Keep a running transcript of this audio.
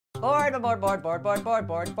Board, board, board, board, board, board,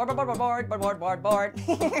 board, board, board, board, board, board, board, board.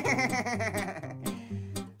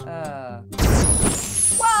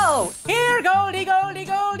 Whoa! Here, Goldie, Goldie,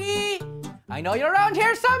 Goldie! I know you're around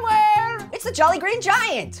here somewhere! It's the Jolly Green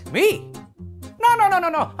Giant! Me? No, no, no, no,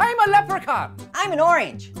 no. I'm a leprechaun. I'm an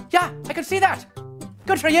orange. Yeah, I can see that.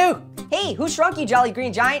 Good for you. Hey, who shrunk you, Jolly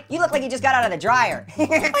Green Giant? You look like you just got out of the dryer.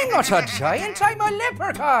 I'm not a giant, I'm a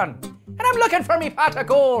leprechaun. And I'm looking for me pot of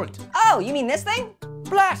gold. Oh, you mean this thing?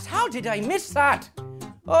 Blast, how did I miss that?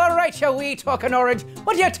 All right, you wee talking orange.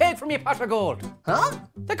 What do you take from me pot of gold? Huh?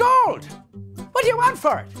 The gold. What do you want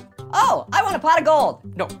for it? Oh, I want a pot of gold.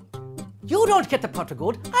 No, you don't get the pot of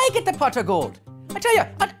gold. I get the pot of gold. I tell you,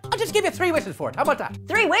 I'll just give you 3 wishes for it. How about that?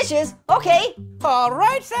 3 wishes? Okay. All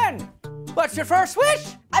right, then. What's your first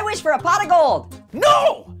wish? I wish for a pot of gold.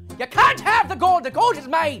 No! You can't have the gold. The gold is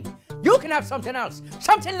mine. You can have something else.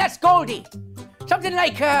 Something less goldy. Something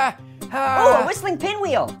like, Oh, a whistling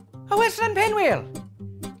pinwheel. a whistling pinwheel.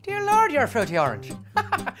 Dear Lord, you're fruity orange.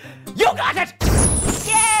 You got it!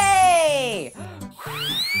 Yay!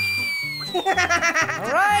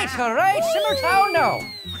 All right, simmer down now.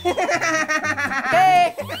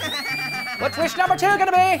 Okay. What's wish number 2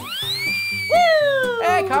 gonna be? Woo!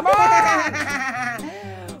 Hey, come on!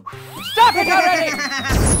 Stop it already!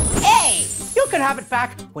 Hey! You can have it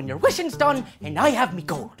back when your wishing's done and I have me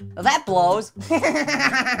gold. Well, that blows.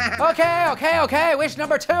 Okay. Wish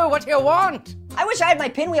number 2, what do you want? I wish I had my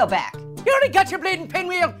pinwheel back. You already got your bleeding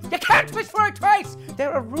pinwheel. You can't wish for it twice.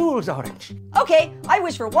 There are rules, Orange. Okay, I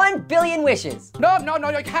wish for 1 billion wishes. No,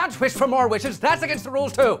 you can't wish for more wishes. That's against the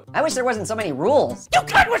rules too. I wish there wasn't so many rules. You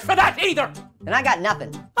can't wish for that either. Then I got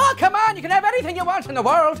nothing. Oh, come on. You can have anything you want in the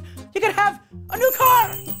world. You can have a new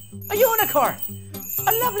car, a unicorn,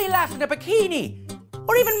 a lovely lass in a bikini,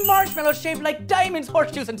 or even marshmallows shaped like diamonds,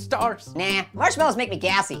 horseshoes, and stars. Nah, marshmallows make me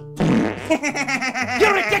gassy.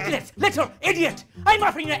 You're ridiculous, little idiot. I'm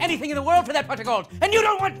offering you anything in the world for that pot of gold, and you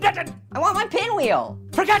don't want nothing. I want my pinwheel.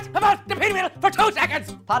 Forget about the pinwheel for 2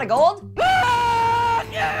 seconds. Pot of gold?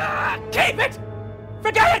 Keep it.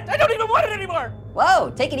 Forget it. I don't even want it anymore.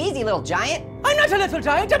 Whoa, take it easy, little giant. I'm not a little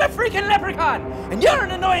giant. I'm a freaking leprechaun. And you're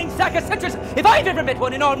an annoying sack of citrus if I've ever met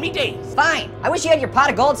one in all me days. Fine. I wish you had your pot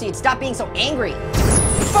of gold so you'd stop being so angry.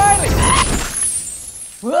 Finally.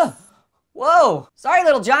 Whoa. Whoa. Sorry,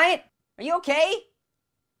 little giant. Are you okay?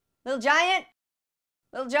 Little giant?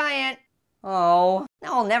 Little giant. Oh,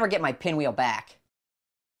 now I'll never get my pinwheel back.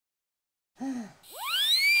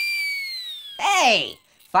 Hey!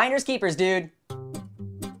 Finders keepers, dude.